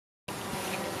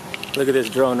Look at this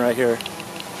drone right here.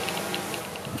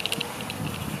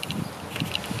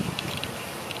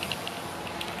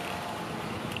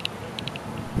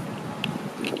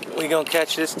 We gonna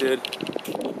catch this dude.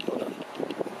 Hold on.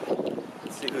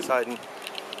 Let's see who's hiding.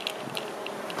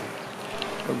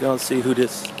 We're gonna see who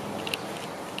this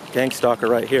gang stalker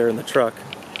right here in the truck.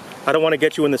 I don't want to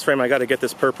get you in this frame. I got to get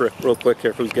this perp real quick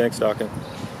here. Who's gang stalking?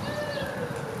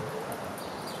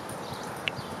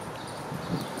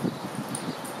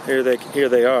 Here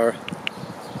they are.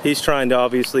 He's trying to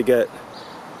obviously get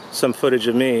some footage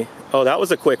of me. Oh, that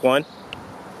was a quick one.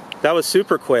 That was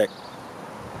super quick.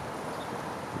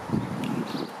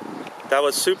 That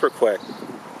was super quick.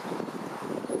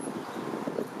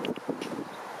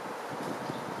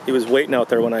 He was waiting out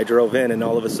there when I drove in, and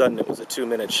all of a sudden it was a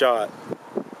 2-minute shot.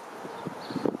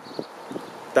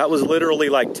 That was literally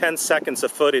like 10 seconds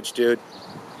of footage, dude.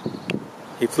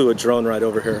 He flew a drone right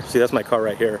over here. See, that's my car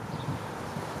right here.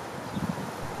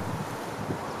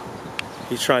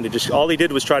 He's trying to just, all he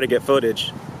did was try to get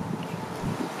footage.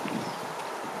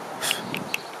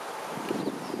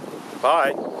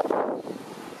 Bye.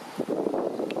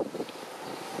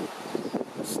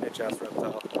 Snitch ass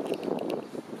reptile.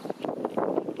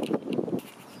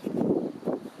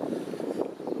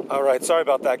 Alright, sorry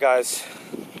about that, guys.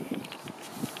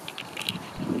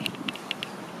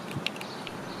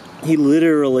 He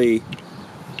literally,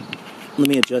 let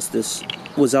me adjust this,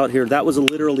 was out here. That was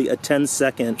literally a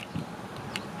 10-second.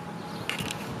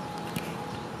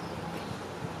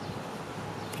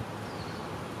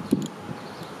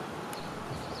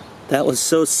 That was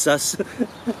so sus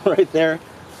right there.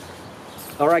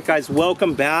 All right, guys,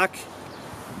 welcome back.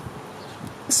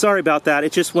 Sorry about that.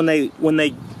 It's just when they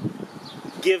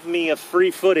give me a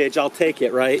free footage, I'll take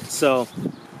it, right? So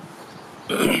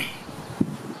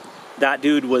that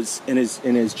dude was in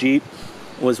his Jeep,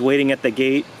 was waiting at the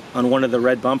gate on one of the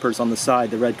red bumpers on the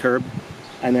side, the red curb,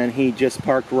 and then he just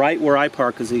parked right where I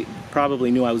parked because he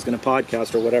probably knew I was going to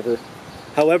podcast or whatever.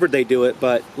 However they do it,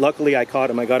 but luckily I caught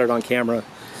him. I got it on camera.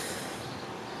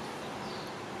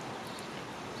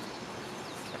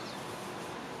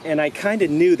 And I kind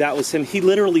of knew that was him. He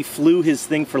literally flew his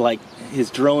thing for like, his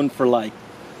drone for like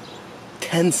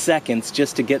 10 seconds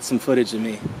just to get some footage of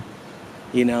me.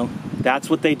 You know, that's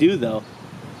what they do though.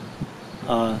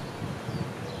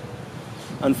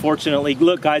 Unfortunately,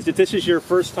 look guys, if this is your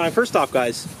first time, first off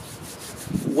guys,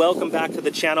 welcome back to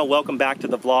the channel, welcome back to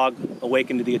the vlog,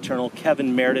 Awaken to the Eternal.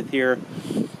 Kevin Meredith here.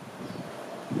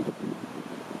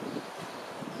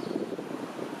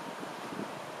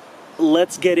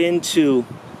 Let's get into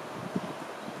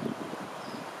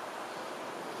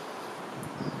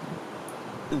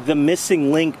the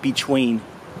missing link between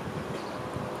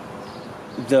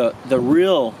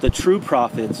the true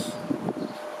prophets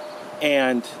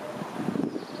and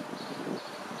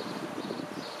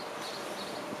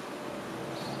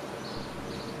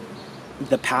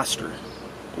the pastor.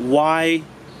 What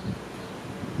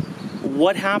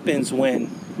happens when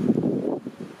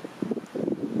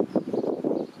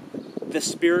the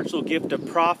spiritual gift of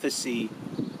prophecy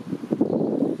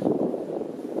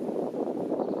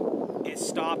is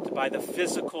stopped by the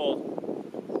physical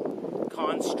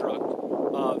construct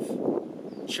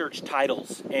of church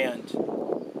titles and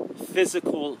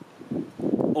physical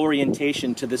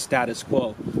orientation to the status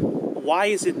quo? Why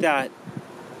is it that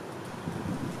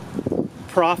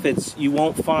prophets you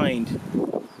won't find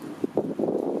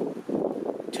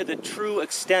to the true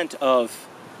extent of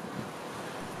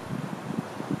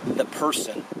the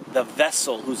person, the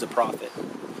vessel who's a prophet,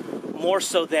 more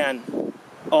so than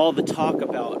all the talk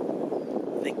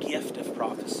about the gift of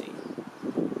prophecy?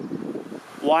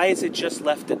 Why is it just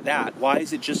left at that? Why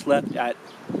is it just left at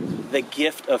the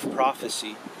gift of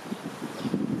prophecy?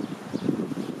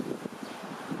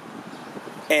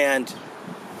 And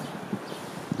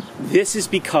this is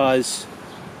because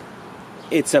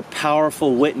it's a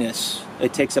powerful witness.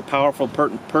 It takes a powerful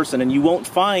person, and you won't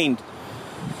find,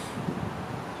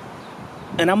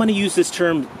 and I'm going to use this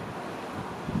term,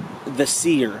 the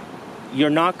seer. They're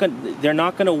not going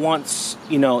to want,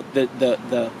 you know,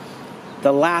 the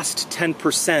last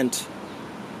 10%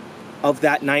 of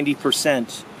that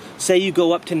 90%. Say you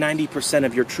go up to 90%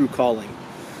 of your true calling,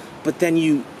 but then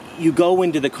you go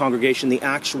into the congregation,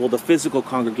 the physical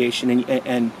congregation,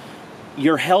 and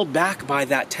you're held back by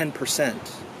that 10%,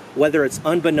 whether it's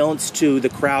unbeknownst to the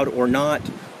crowd or not,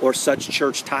 or such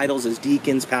church titles as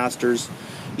deacons, pastors,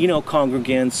 you know,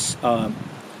 congregants,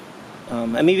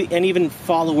 and even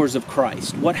followers of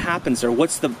Christ. What happens there?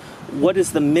 What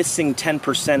is the missing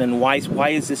 10%, and why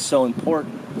is this so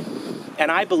important?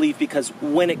 And I believe because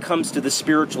when it comes to the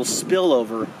spiritual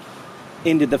spillover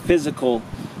into the physical,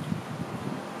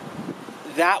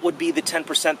 that would be the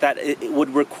 10% that it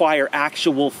would require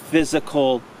actual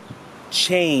physical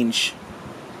change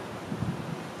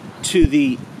to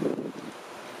the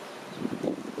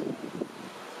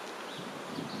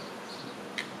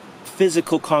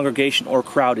physical congregation or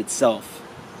crowd itself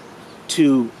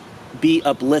to be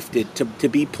uplifted, to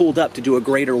be pulled up to do a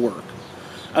greater work,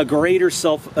 a greater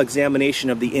self-examination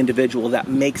of the individual that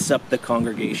makes up the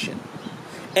congregation.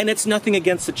 And it's nothing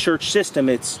against the church system.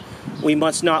 We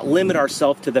must not limit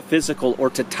ourselves to the physical or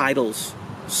to titles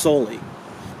solely.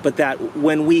 But that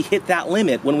when we hit that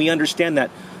limit, when we understand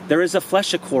that there is a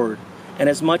flesh accord, and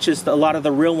as much as a lot of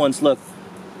the real ones, look,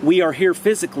 we are here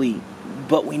physically,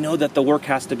 but we know that the work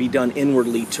has to be done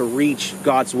inwardly to reach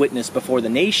God's witness before the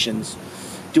nations.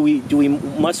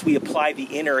 Must we apply the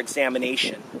inner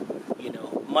examination?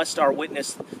 Must our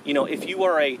witness, if you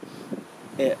are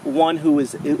one who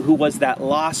was that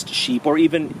lost sheep, or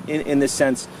even in the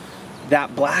sense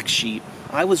that black sheep.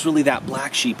 I was really that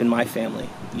black sheep in my family,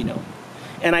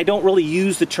 and I don't really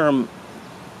use the term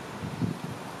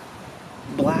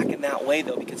black in that way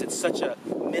though, because it's such a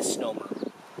misnomer.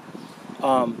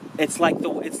 It's like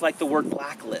the word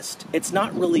blacklist. It's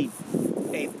not really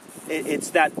it's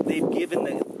that they've given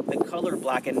the color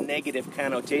black a negative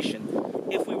connotation.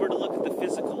 If we were to look at the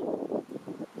physical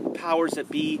powers that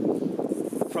be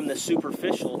from the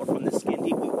superficial or from the skin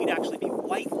deep, we'd actually be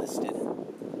whitelisted,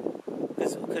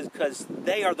 because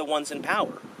they are the ones in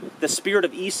power. The spirit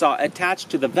of Esau attached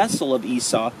to the vessel of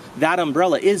Esau, that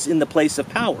umbrella, is in the place of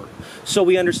power. So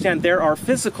we understand there are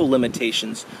physical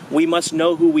limitations. We must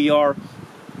know who we are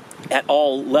at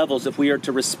all levels if we are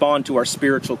to respond to our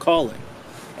spiritual calling.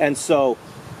 And so,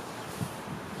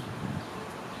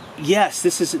 yes,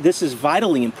 this is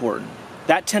vitally important.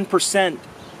 That 10%,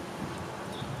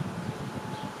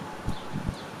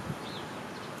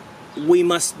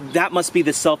 that must be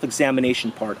the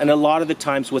self-examination part. And a lot of the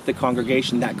times with the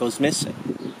congregation, that goes missing.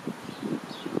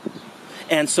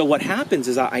 And so what happens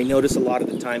is, I notice a lot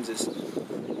of the times is,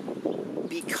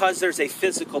 because there's a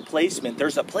physical placement,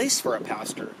 there's a place for a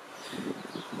pastor.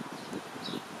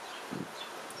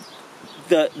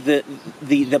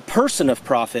 The person of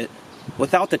prophet,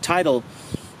 without the title,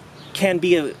 can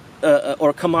be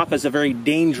or come off as a very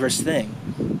dangerous thing.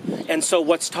 And so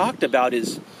what's talked about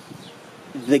is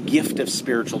the gift of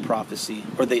spiritual prophecy,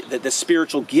 or the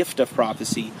spiritual gift of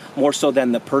prophecy, more so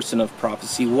than the person of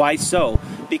prophecy. Why so?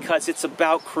 Because it's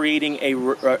about creating a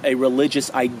religious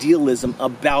idealism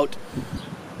about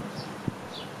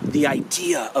the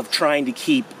idea of trying to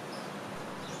keep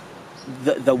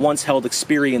the once held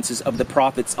experiences of the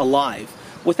prophets alive,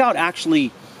 without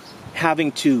actually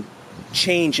having to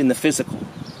change in the physical,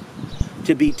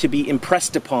 to be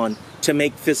impressed upon, to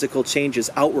make physical changes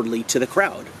outwardly to the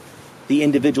crowd, the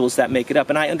individuals that make it up.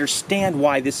 And I understand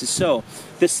why this is so.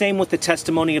 The same with the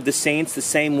testimony of the saints, the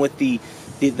same with the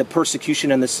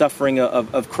persecution and the suffering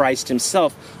of Christ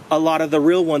himself. A lot of the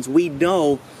real ones, we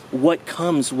know what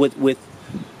comes with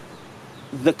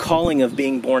the calling of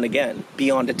being born again,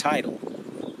 beyond a title.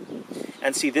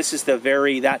 And see, this is that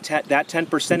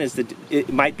 10%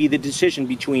 it might be the decision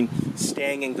between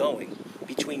staying and going,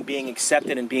 between being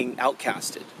accepted and being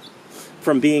outcasted,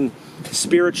 from being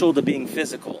spiritual to being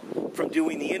physical, from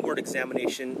doing the inward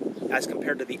examination as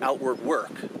compared to the outward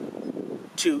work,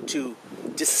 to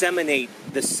disseminate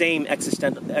the same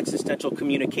existential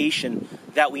communication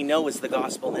that we know is the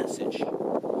gospel message.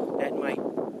 That might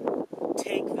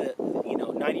take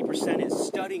 90% is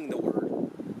studying the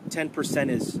word, 10%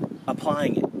 is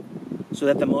applying it, so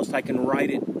that the Most High can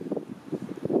write it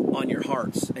on your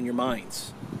hearts and your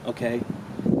minds. Okay,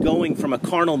 going from a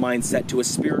carnal mindset to a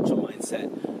spiritual mindset,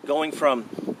 going from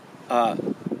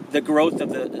the growth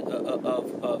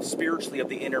of spiritually of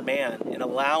the inner man, and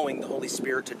allowing the Holy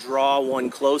Spirit to draw one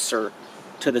closer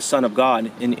to the Son of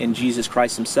God in Jesus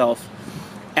Christ himself,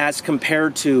 as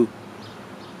compared to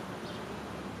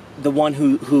the one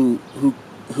who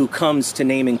comes to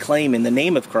name and claim in the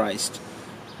name of Christ,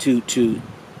 to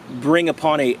bring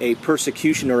upon a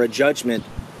persecution or a judgment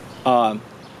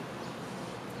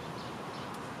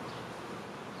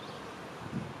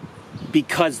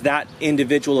because that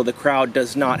individual of the crowd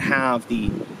does not have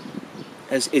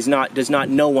does not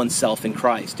know oneself in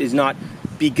Christ, has not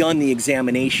begun the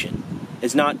examination,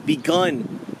 has not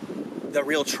begun the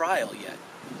real trial yet,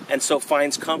 and so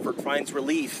finds comfort, finds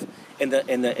relief in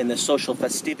the social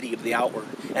festivity of the outward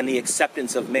and the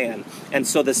acceptance of man. And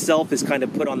so the self is kind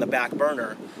of put on the back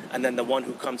burner, and then the one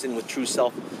who comes in with true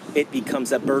self, it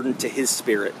becomes a burden to his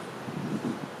spirit,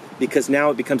 because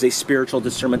now it becomes a spiritual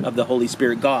discernment of the Holy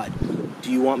Spirit God.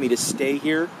 Do you want me to stay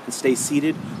here and stay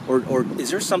seated, or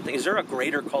is there a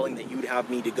greater calling that you'd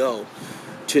have me to go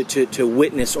to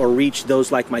witness or reach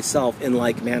those like myself in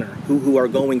like manner, who are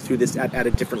going through this at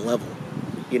a different level,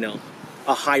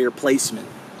 a higher placement.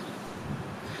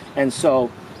 And so,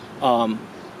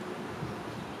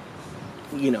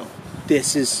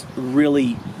 this is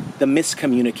really the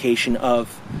miscommunication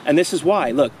of, and this is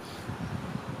why, look,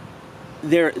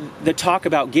 the talk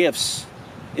about gifts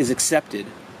is accepted.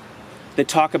 The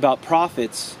talk about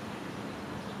prophets,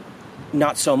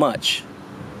 not so much.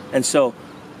 And so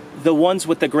the ones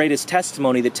with the greatest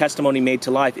testimony, the testimony made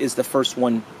to life, is the first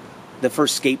one, the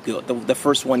first scapegoat, the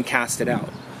first one casted out.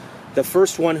 The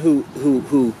first one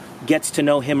who gets to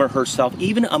know him or herself,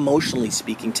 even emotionally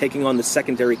speaking, taking on the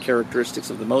secondary characteristics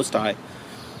of the Most High.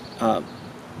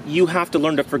 You have to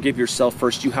learn to forgive yourself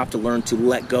first. You have to learn to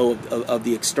let go of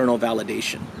the external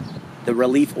validation, the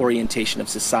relief orientation of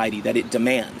society that it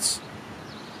demands.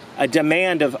 A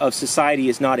demand of society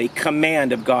is not a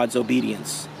command of God's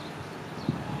obedience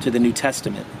to the New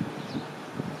Testament,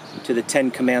 to the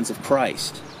 10 commands of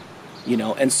Christ,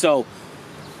 and so,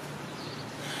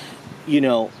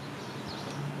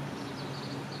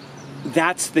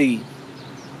 that's the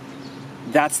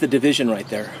division right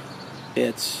there.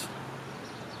 It's,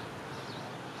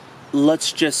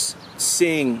 let's just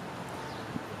sing,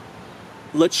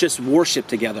 let's just worship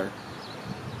together.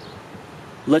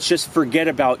 Let's just forget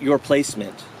about your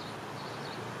placement.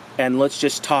 And let's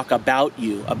just talk about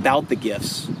you, about the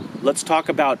gifts. Let's talk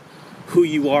about who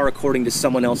you are according to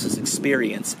someone else's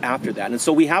experience after that. And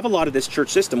so we have a lot of this church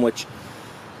system, which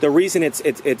the reason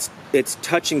it's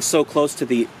touching so close to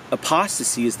the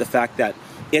apostasy is the fact that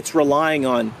it's relying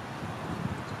on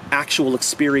actual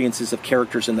experiences of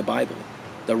characters in the Bible.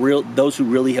 Those who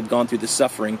really have gone through the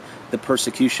suffering, the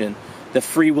persecution, the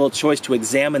free will choice to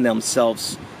examine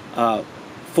themselves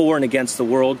for and against the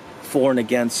world, for and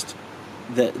against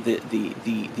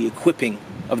the equipping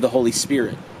of the Holy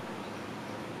Spirit.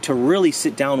 To really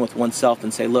sit down with oneself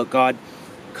and say, look, God,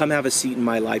 come have a seat in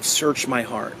my life. Search my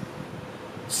heart.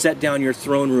 Set down your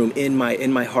throne room in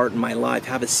my heart and my life.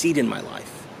 Have a seat in my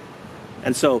life.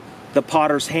 And so the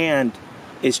potter's hand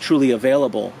is truly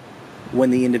available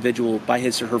when the individual, by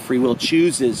his or her free will,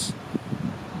 chooses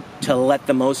to let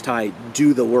the Most High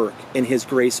do the work in his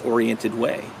grace-oriented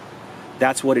way.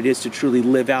 That's what it is to truly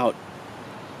live out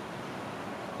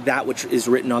that which is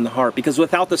written on the heart. Because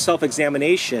without the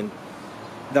self-examination,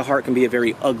 the heart can be a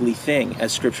very ugly thing,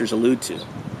 as scriptures allude to.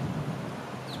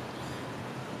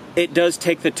 It does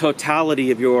take the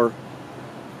totality of your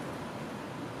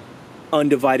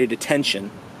undivided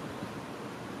attention,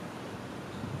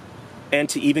 and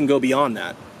to even go beyond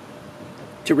that,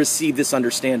 to receive this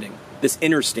understanding, this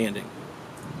inner standing.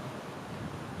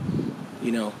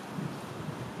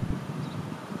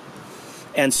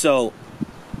 And so,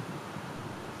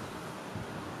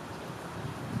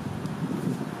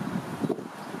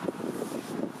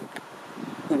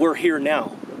 we're here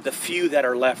now, the few that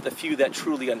are left, the few that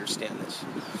truly understand this.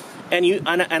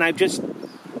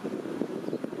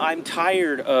 I'm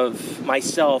tired of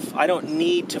myself. I don't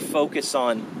need to focus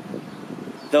on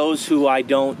those who I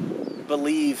don't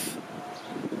believe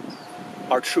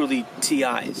are truly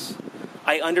TIs.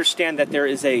 I understand that there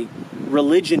is a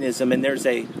religionism and there's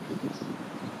a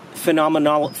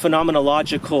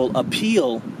phenomenological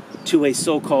appeal to a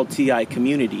so-called TI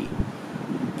community.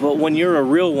 But when you're a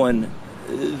real one,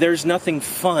 there's nothing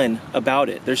fun about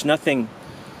it. There's nothing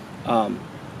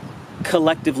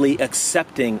collectively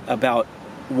accepting about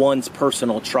one's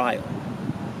personal trial.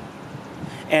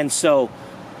 And so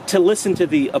to listen to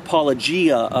the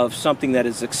apologia of something that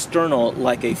is external,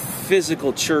 like a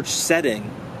physical church setting,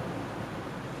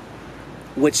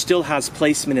 which still has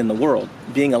placement in the world,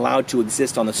 being allowed to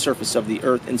exist on the surface of the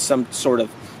earth in some sort of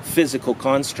physical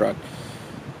construct,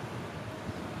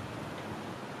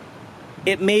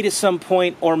 it may to some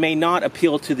point or may not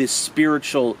appeal to this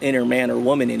spiritual inner man or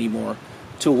woman anymore,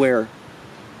 to where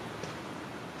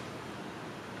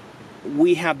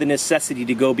we have the necessity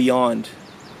to go beyond,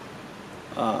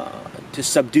 to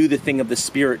subdue the thing of the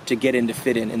spirit to get into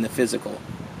fit in the physical.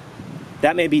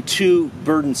 That may be too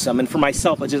burdensome. And for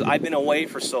myself, I've been away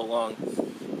for so long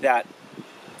that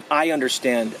I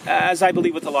understand, as I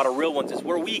believe with a lot of real ones, is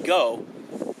where we go,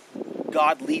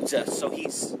 God leads us. So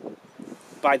he's,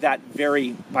 by that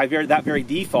very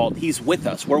default, he's with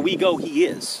us. Where we go, he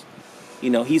is.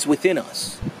 He's within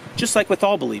us. Just like with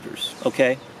all believers,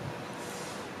 okay?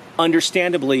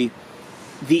 Understandably,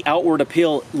 the outward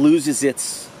appeal loses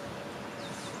its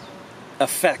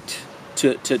effect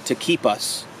to keep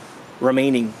us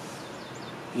remaining,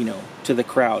 to the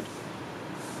crowd.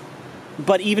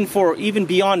 But even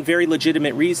beyond very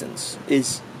legitimate reasons,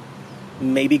 is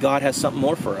maybe God has something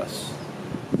more for us.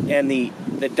 And the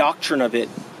doctrine of it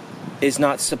is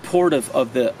not supportive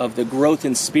of the growth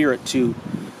in spirit to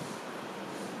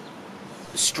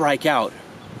strike out,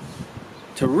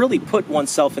 to really put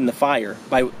oneself in the fire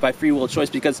by free will choice,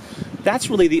 because that's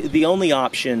really the only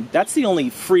option. That's the only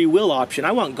free will option.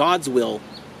 I want God's will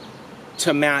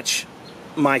to match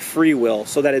my free will,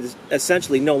 so that it is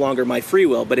essentially no longer my free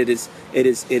will, but it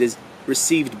is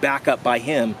received back up by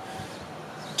Him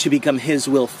to become His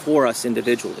will for us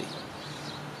individually.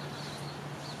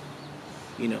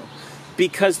 You know,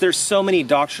 because there's so many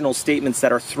doctrinal statements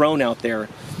that are thrown out there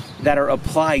that are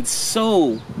applied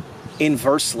so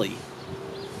inversely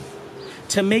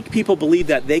to make people believe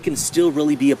that they can still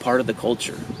really be a part of the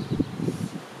culture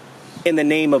in the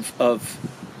name of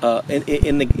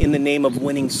in the name of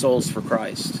winning souls for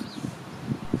Christ.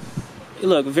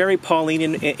 Look, very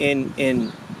Pauline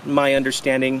in my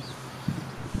understanding,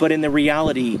 but in the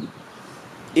reality,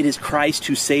 it is Christ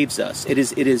who saves us. It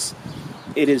is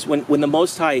when the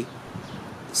Most High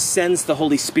sends the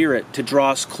Holy Spirit to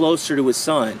draw us closer to His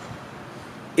Son.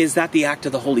 Is that the act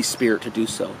of the Holy Spirit to do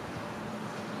so?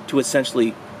 To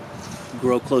essentially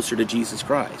grow closer to Jesus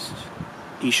Christ.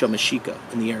 Isha Mashika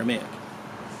in the Aramaic.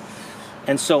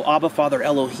 And so Abba Father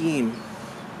Elohim,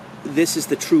 this is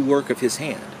the true work of His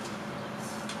hand.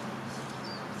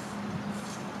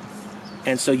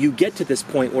 And so you get to this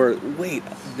point where, wait,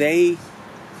 they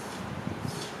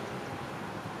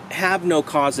have no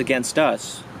cause against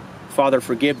us. Father,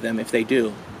 forgive them if they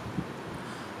do.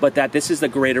 But that this is the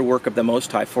greater work of the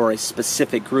Most High for a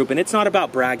specific group. And it's not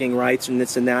about bragging rights and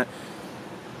this and that.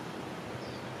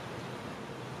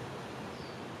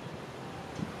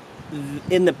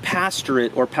 In the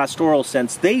pastorate or pastoral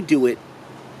sense, they do it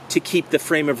to keep the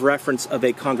frame of reference of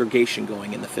a congregation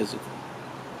going in the physical.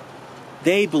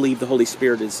 They believe the Holy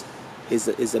Spirit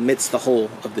is amidst the whole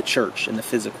of the church in the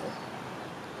physical.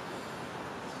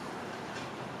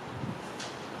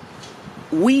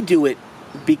 We do it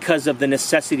because of the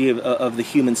necessity of the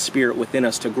human spirit within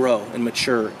us to grow and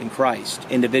mature in Christ,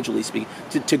 individually speaking.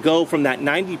 To go from that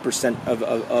 90%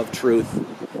 of truth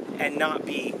and not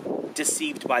be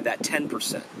deceived by that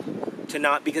 10%. To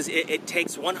not, because it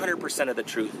takes 100% of the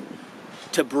truth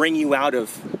to bring you out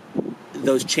of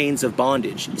those chains of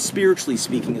bondage, spiritually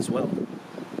speaking as well.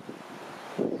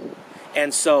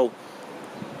 And so,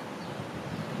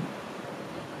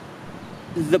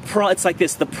 it's like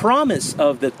this: the promise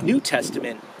of the New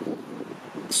Testament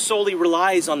solely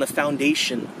relies on the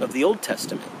foundation of the Old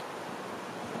Testament.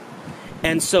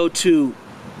 And so to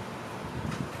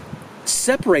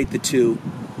separate the two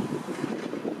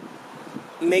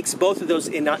makes both of those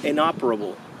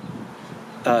inoperable.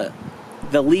 The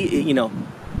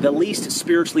least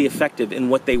spiritually effective in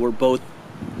what they were both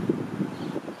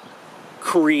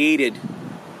created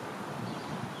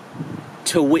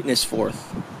to witness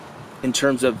forth in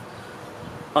terms of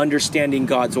understanding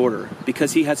God's order,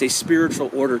 because He has a spiritual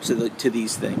order to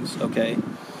these things, okay?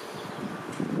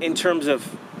 In terms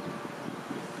of,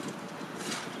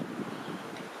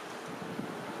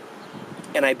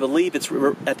 and I believe it's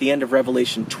at the end of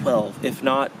Revelation 12, if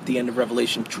not the end of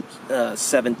Revelation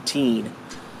 17,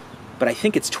 but I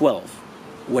think it's 12,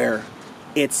 where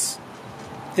it's,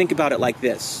 think about it like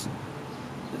this: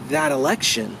 that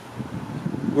election,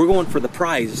 we're going for the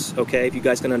prize, okay, if you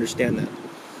guys can understand that.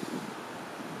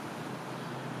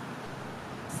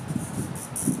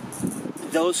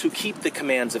 Those who keep the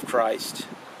commands of Christ,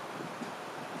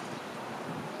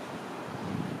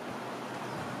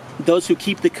 those who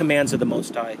keep the commands of the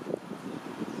Most High,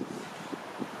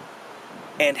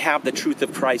 and have the truth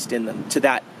of Christ in them, to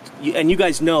that, and you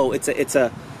guys know it's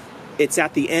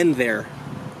at the end there,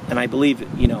 and I believe,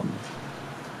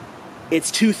 it's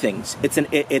two things.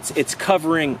 It's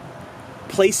covering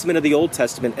placement of the Old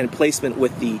Testament and placement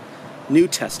with the New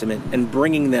Testament, and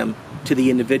bringing them to the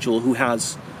individual who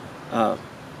has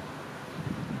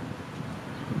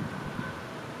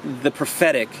the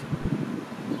prophetic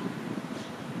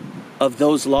of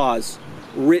those laws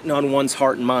written on one's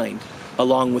heart and mind,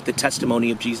 along with the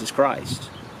testimony of Jesus Christ.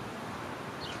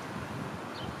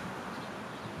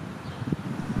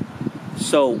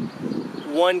 So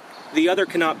the other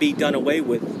cannot be done away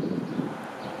with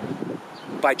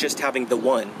by just having the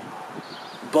one.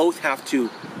 Both have to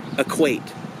equate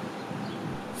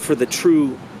for the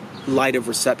true light of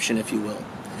reception, if you will.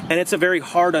 And it's a very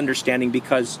hard understanding,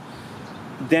 because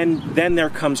then there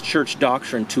comes church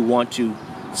doctrine to want to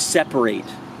separate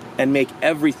and make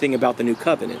everything about the new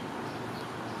covenant,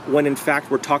 when in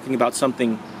fact we're talking about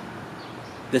something,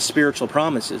 the spiritual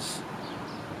promises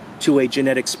to a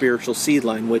genetic spiritual seed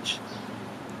line, which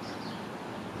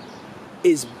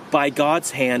is by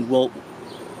God's hand,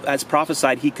 as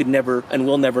prophesied, He could never and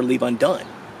will never leave undone.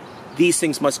 these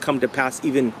things must come to pass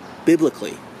even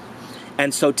biblically.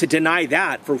 And so to deny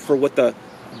that for what the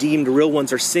deemed real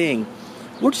ones are seeing,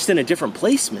 we're just in a different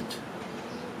placement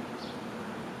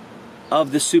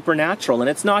of the supernatural. And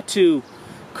it's not to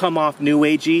come off new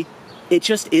agey. It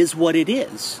just is what it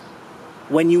is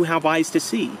when you have eyes to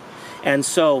see. And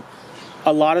so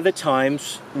a lot of the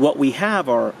times what we have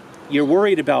are, you're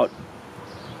worried about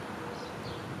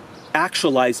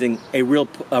actualizing a real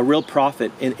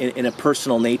prophet in a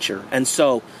personal nature. And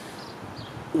so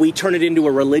we turn it into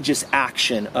a religious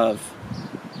action of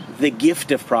the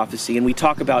gift of prophecy, and we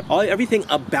talk about everything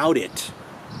about it,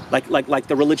 like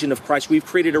the religion of Christ. We've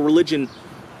created a religion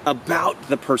about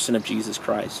the person of Jesus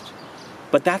Christ.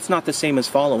 But that's not the same as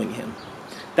following him.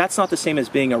 That's not the same as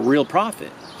being a real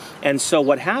prophet. And so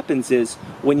what happens is,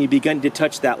 when you begin to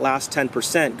touch that last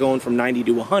 10%, going from 90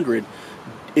 to 100,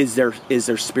 is there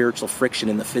spiritual friction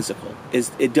in the physical?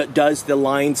 Does the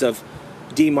lines of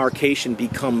demarcation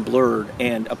become blurred,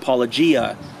 and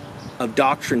apologia of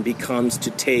doctrine becomes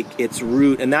to take its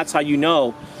root? And that's how you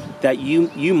know that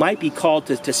you might be called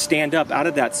to stand up out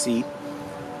of that seat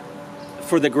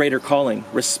for the greater calling,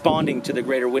 responding to the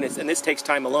greater witness. And this takes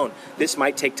time alone. This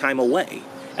might take time away.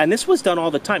 And this was done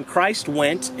all the time. Christ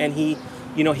went, and he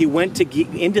went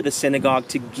into the synagogue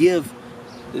to give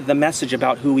the message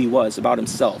about who he was, about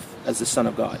himself as the Son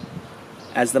of God,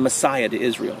 as the Messiah to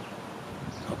Israel.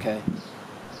 Okay.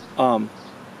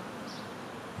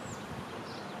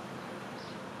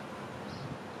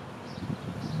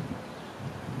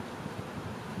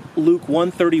 Luke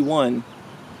 1:31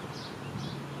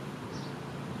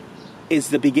 is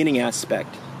the beginning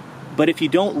aspect. But if you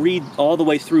don't read all the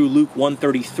way through Luke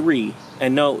 1:33,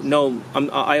 and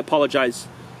I apologize,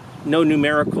 no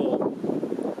numerical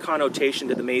connotation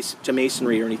to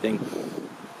Masonry or anything.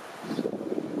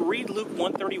 Read Luke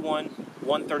 1:31,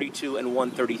 1:32, and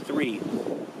 1:33.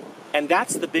 And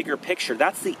that's the bigger picture.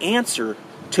 That's the answer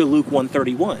to Luke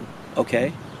 1:31,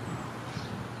 okay?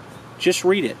 Just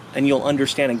read it, and you'll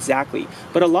understand exactly.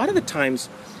 But a lot of the times,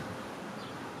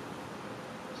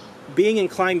 being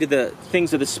inclined to the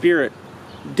things of the Spirit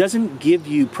doesn't give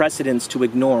you precedence to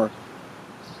ignore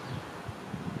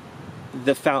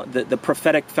the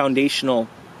prophetic foundational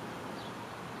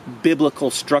biblical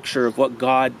structure of what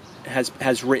God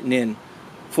has written in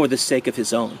for the sake of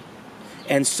his own.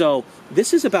 And so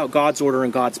this is about God's order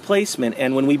and God's placement.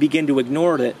 And when we begin to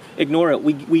ignore it,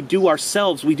 we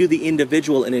do the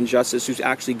individual an injustice who's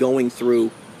actually going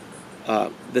through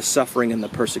the suffering and the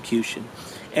persecution.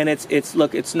 And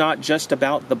it's not just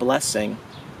about the blessing,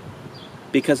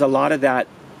 because a lot of that,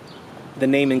 the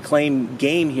name and claim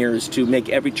game here is to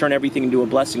turn everything into a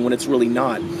blessing when it's really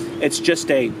not. It's just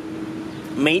a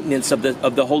maintenance of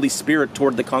the Holy Spirit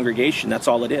toward the congregation. That's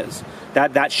all it is.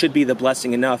 That should be the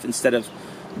blessing enough, instead of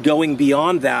going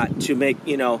beyond that to make,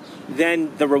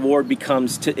 then the reward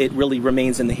it really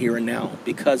remains in the here and now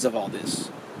because of all this.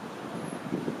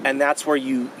 And that's where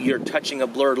you're touching a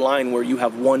blurred line where you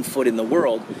have one foot in the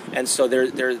world, and so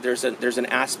there's an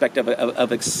aspect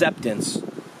of acceptance,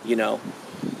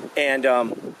 and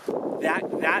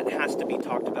that has to be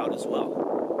talked about as well.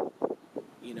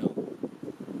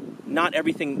 Not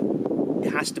everything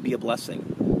has to be a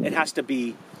blessing. It has to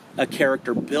be a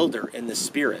character builder in the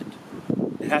Spirit.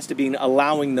 It has to be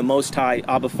allowing the Most High,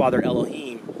 Abba Father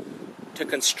Elohim, to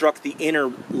construct the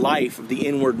inner life of the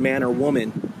inward man or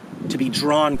woman to be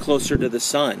drawn closer to the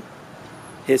Son,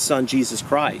 his Son Jesus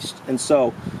Christ. And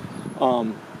so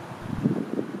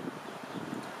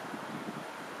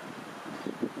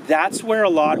that's where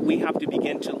we have to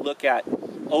begin to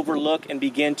overlook and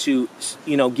begin to,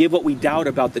 give what we doubt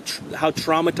about how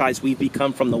traumatized we've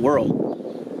become from the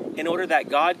world, in order that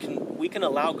we can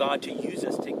allow God to use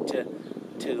us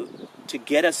to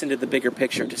get us into the bigger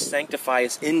picture, to sanctify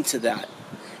us into that.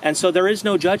 And so there is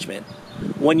no judgment.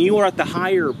 When you are at the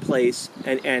higher place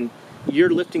and you're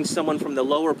lifting someone from the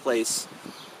lower place,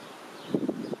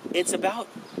 it's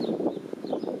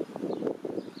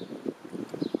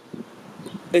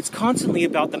constantly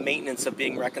about the maintenance of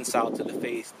being reconciled to the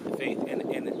faith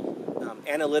and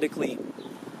analytically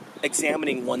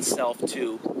examining oneself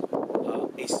to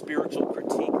a spiritual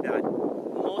critique that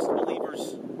most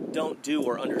believers don't do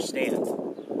or understand.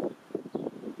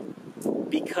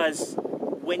 Because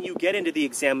when you get into the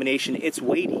examination, it's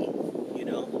weighty,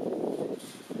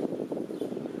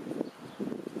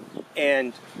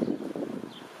 and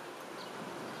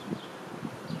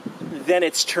then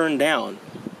it's turned down.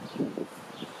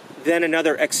 Then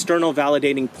another external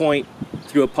validating point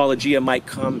through apologia might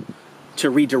come to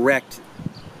redirect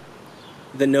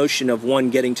the notion of one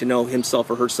getting to know himself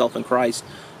or herself in Christ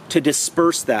to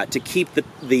disperse that, to keep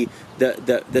the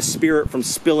spirit from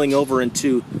spilling over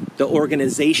into the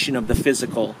organization of the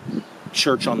physical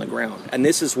church on the ground. And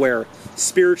this is where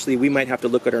spiritually we might have to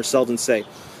look at ourselves and say,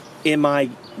 am I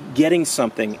getting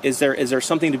something? Is there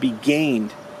something to be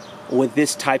gained with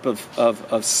this type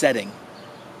of setting?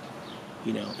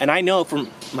 You know, and I know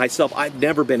from myself, I've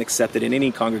never been accepted in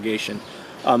any congregation.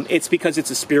 It's because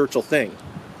it's a spiritual thing.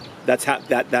 That's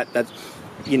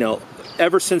you know,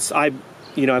 ever since I've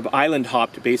island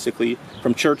hopped basically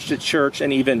from church to church,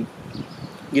 and even,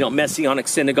 you know, Messianic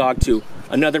synagogue to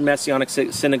another Messianic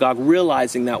synagogue,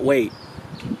 realizing that, wait,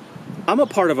 I'm a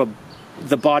part of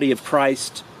the body of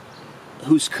Christ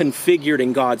who's configured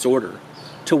in God's order,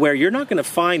 to where you're not going to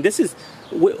find, this is,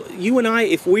 you and I,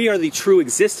 if we are the true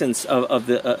existence of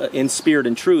the in spirit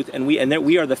and truth, and that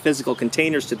we are the physical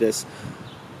containers to this,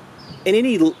 in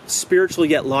any spiritual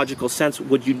yet logical sense,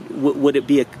 would it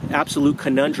be an absolute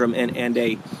conundrum and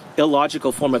a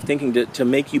illogical form of thinking to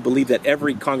make you believe that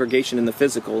every congregation in the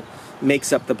physical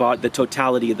makes up the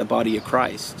totality of the body of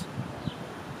Christ?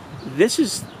 This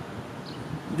is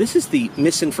the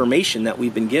misinformation that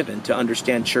we've been given to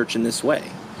understand church in this way.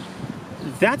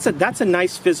 That's a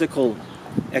nice physical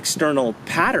external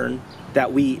pattern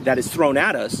that is thrown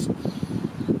at us.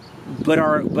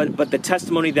 But the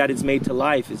testimony that is made to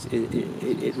life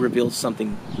it reveals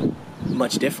something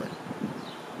much different.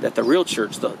 That the real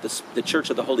church, the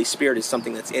church of the Holy Spirit, is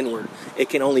something that's inward. It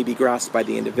can only be grasped by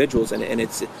the individuals, and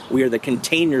we are the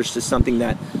containers to something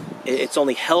that it's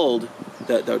only held.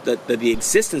 The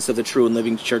existence of the true and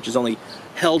living church is only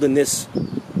held in this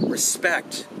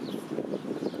respect,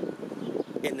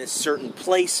 in this certain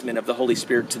placement of the Holy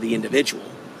Spirit to the individual,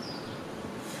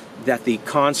 that the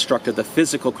construct of the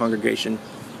physical congregation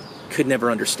could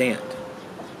never understand.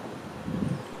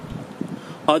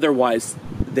 Otherwise,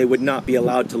 they would not be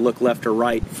allowed to look left or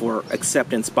right for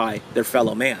acceptance by their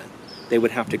fellow man. They would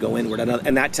have to go inward.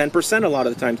 And that 10%, a lot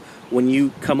of the times, when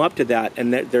you come up to that,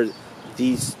 and then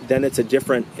it's a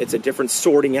different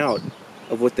sorting out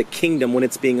of what the kingdom, when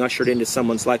it's being ushered into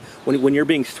someone's life. When you're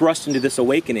being thrust into this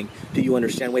awakening, do you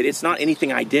understand? Wait, it's not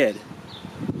anything I did.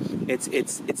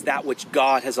 It's that which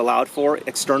God has allowed for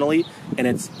externally, and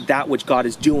it's that which God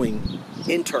is doing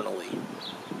internally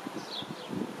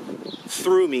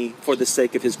through me for the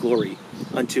sake of His glory,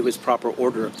 unto His proper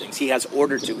order of things. He has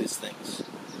order to His things.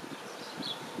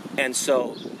 And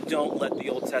so don't let the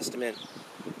Old Testament,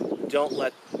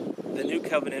 the New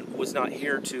Covenant was not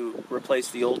here to replace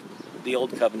the old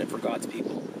covenant for God's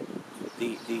people.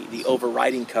 The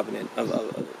overriding covenant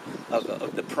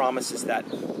of the promises that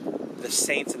the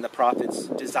saints and the prophets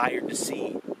desired to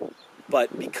see.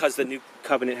 But because the new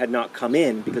covenant had not come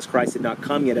in, because Christ had not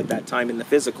come yet at that time in the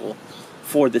physical,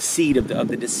 for the seed of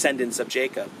the descendants of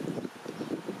Jacob,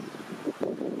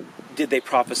 did they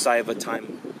prophesy of a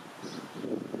time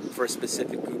for a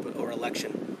specific group or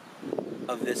election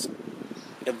of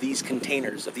these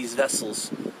containers, of these vessels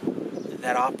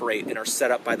that operate and are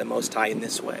set up by the Most High in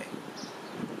this way.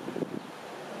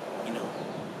 You know,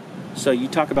 so you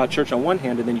talk about church on one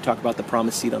hand, and then you talk about the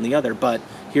promised seed on the other. But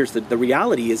here's the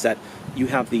reality: is that you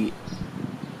have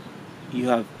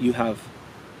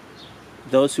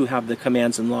those who have the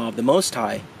commands and law of the Most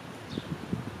High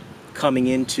coming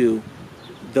into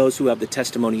those who have the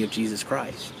testimony of Jesus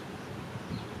Christ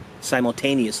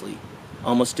simultaneously,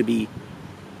 almost to be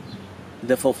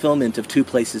the fulfillment of two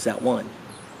places at one.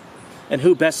 And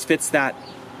who best fits that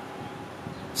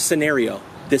scenario,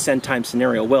 this end time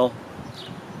scenario? Well,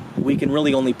 we can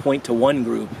really only point to one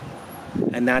group,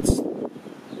 and that's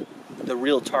the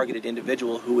real targeted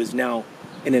individual who is now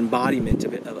an embodiment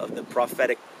of the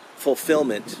prophetic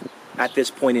fulfillment at this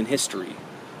point in history.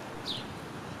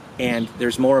 And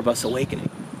there's more of us awakening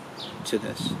to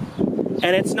this.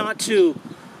 And it's not to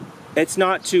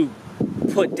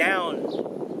put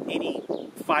down any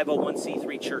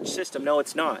 501c3 church system. No,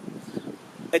 it's not.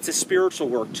 It's a spiritual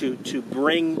work to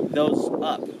bring those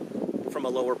up from a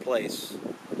lower place.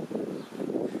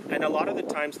 And a lot of the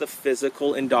times the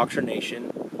physical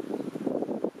indoctrination,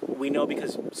 we know,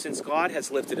 because since God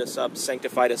has lifted us up,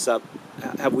 sanctified us up,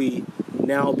 have we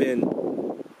now been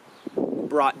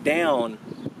brought down?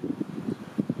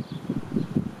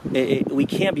 We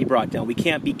can't be brought down. We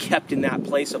can't be kept in that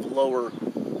place of lower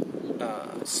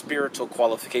spiritual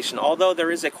qualification. Although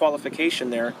there is a qualification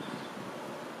there,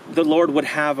 the Lord would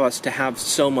have us to have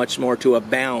so much more, to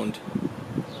abound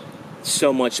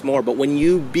so much more. But when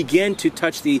you begin to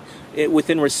touch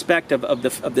within respect of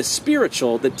the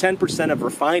spiritual, the 10% of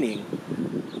refining,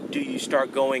 do you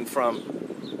start going from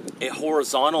a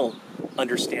horizontal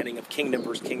understanding of kingdom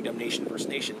versus kingdom, nation versus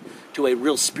nation, to a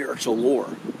real spiritual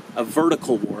war, a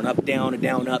vertical war, an up,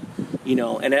 down, up,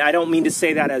 and I don't mean to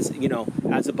say that as,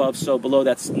 as above, so below.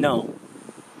 No,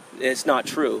 it's not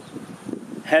true.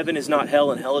 Heaven is not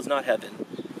hell, and hell is not heaven.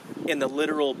 In the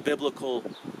literal biblical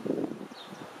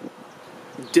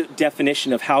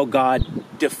definition of how God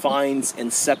defines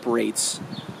and separates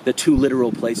the two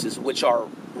literal places, which are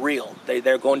real.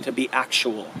 They're going to be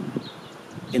actual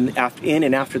in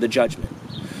and after the judgment.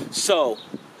 So,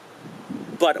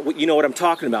 but you know what I'm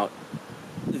talking about.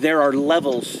 There are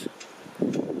levels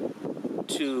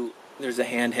to... There's a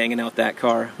hand hanging out that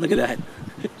car. Look at that.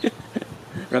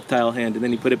 Reptile hand. And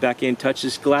then you put it back in, touch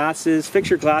his glasses, fix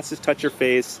your glasses, touch your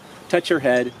face, touch your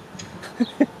head.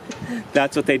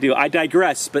 That's what they do. I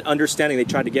digress, but understanding they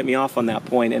tried to get me off on that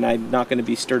point, and I'm not going to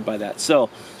be stirred by that. So,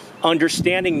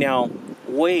 understanding now,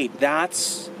 wait,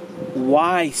 that's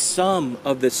why some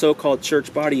of the so-called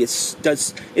church body is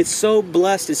so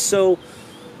blessed, is so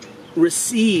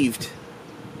received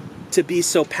to be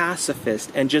so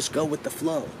pacifist and just go with the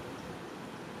flow.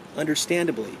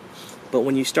 Understandably. But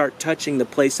when you start touching the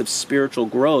place of spiritual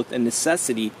growth and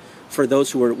necessity for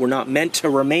those who were not meant to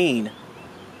remain,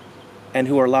 and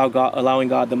who are allowing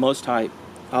God the Most High,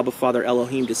 Abba Father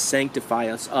Elohim, to sanctify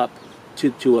us up to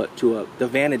the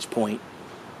vantage point,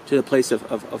 to the place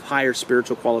of higher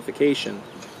spiritual qualification,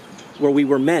 where we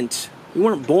weren't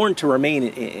born to remain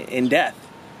in death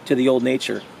to the old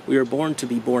nature. We were born to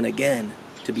be born again,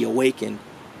 to be awakened,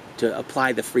 to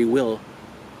apply the free will,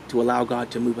 to allow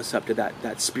God to move us up to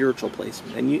that spiritual place.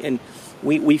 And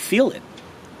we feel it.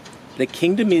 The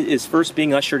kingdom is first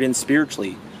being ushered in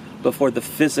spiritually before the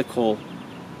physical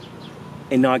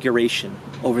inauguration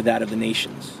over that of the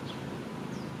nations.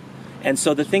 And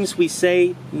so the things we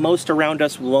say, most around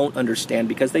us won't understand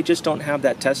because they just don't have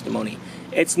that testimony.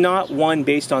 It's not one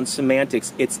based on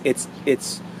semantics.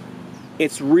 It's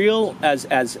real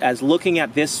as looking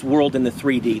at this world in the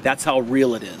 3D. That's how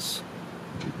real it is.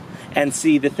 And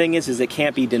see, the thing is it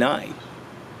can't be denied.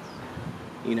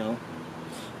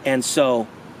 And so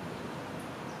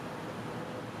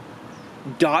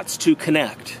dots to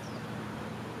connect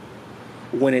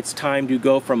when it's time to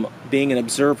go from being an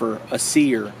observer, a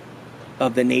seer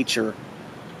of the nature,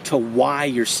 to why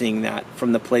you're seeing that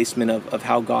from the placement of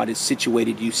how God has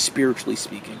situated you spiritually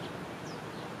speaking.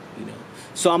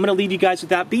 So I'm going to leave you guys with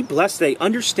that. Be blessed today.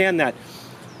 Understand that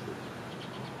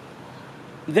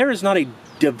there is not a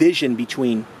division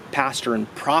between pastor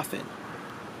and prophet.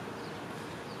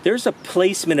 There's a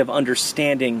placement of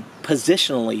understanding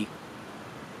positionally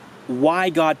why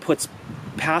God puts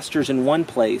pastors in one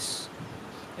place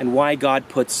and why God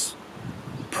puts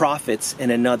prophets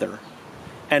in another,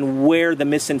 and where the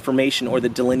misinformation or the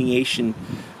delineation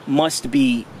must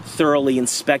be thoroughly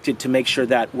inspected to make sure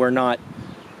that we're not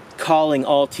calling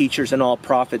all teachers and all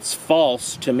prophets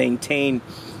false to maintain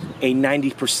a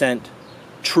 90%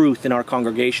 truth in our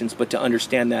congregations, but to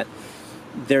understand that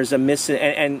there's a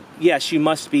and yes, you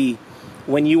must be,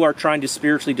 when you are trying to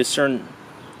spiritually discern,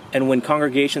 and when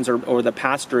congregations or the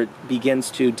pastorate begins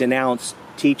to denounce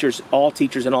all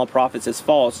teachers and all prophets as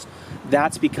false,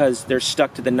 that's because they're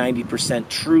stuck to the 90%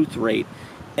 truth rate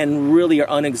and really are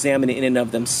unexamined in and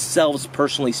of themselves,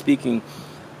 personally speaking,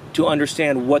 to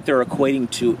understand what they're equating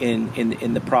to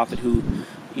in the prophet who,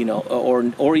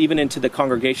 or even into the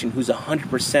congregation who's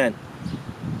 100%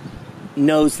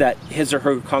 knows that his or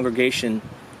her congregation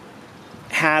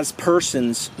has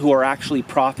persons who are actually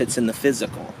prophets in the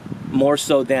physical, more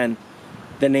so than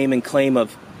the name and claim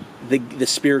of the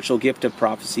spiritual gift of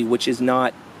prophecy, which is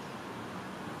a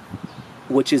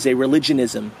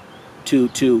religionism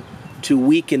to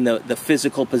weaken the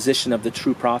physical position of the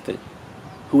true prophet,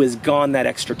 who has gone that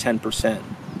extra 10%.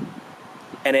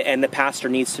 And the pastor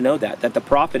needs to know that the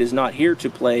prophet is not here to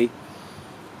play.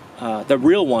 The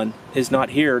real one is not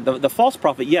here. The false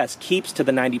prophet, yes, keeps to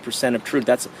the 90% of truth.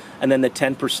 And then the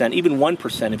 10%, even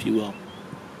 1%, if you will.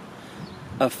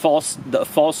 The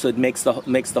falsehood makes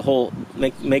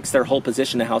their whole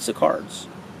position a house of cards.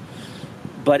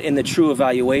 But in the true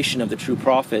evaluation of the true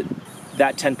prophet,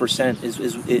 that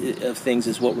 10% of things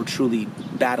is what we're truly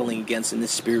battling against in this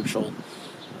spiritual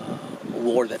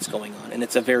war that's going on. And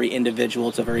it's a very individual,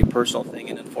 it's a very personal thing.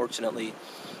 And unfortunately,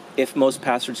 if most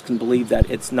pastors can believe that,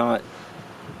 it's not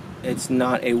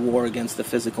a war against the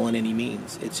physical in any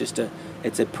means.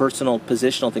 It's a personal,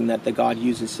 positional thing that the God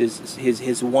uses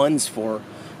his ones for,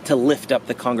 to lift up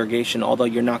the congregation, although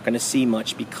you're not going to see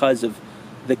much because of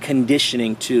the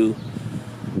conditioning to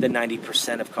the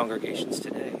 90% of congregations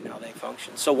today and how they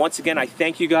function. So once again, I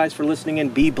thank you guys for listening in.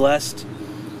 Be blessed.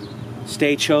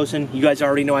 Stay chosen. You guys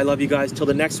already know I love you guys. Till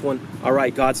the next one. All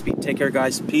right, Godspeed. Take care,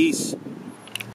 guys. Peace.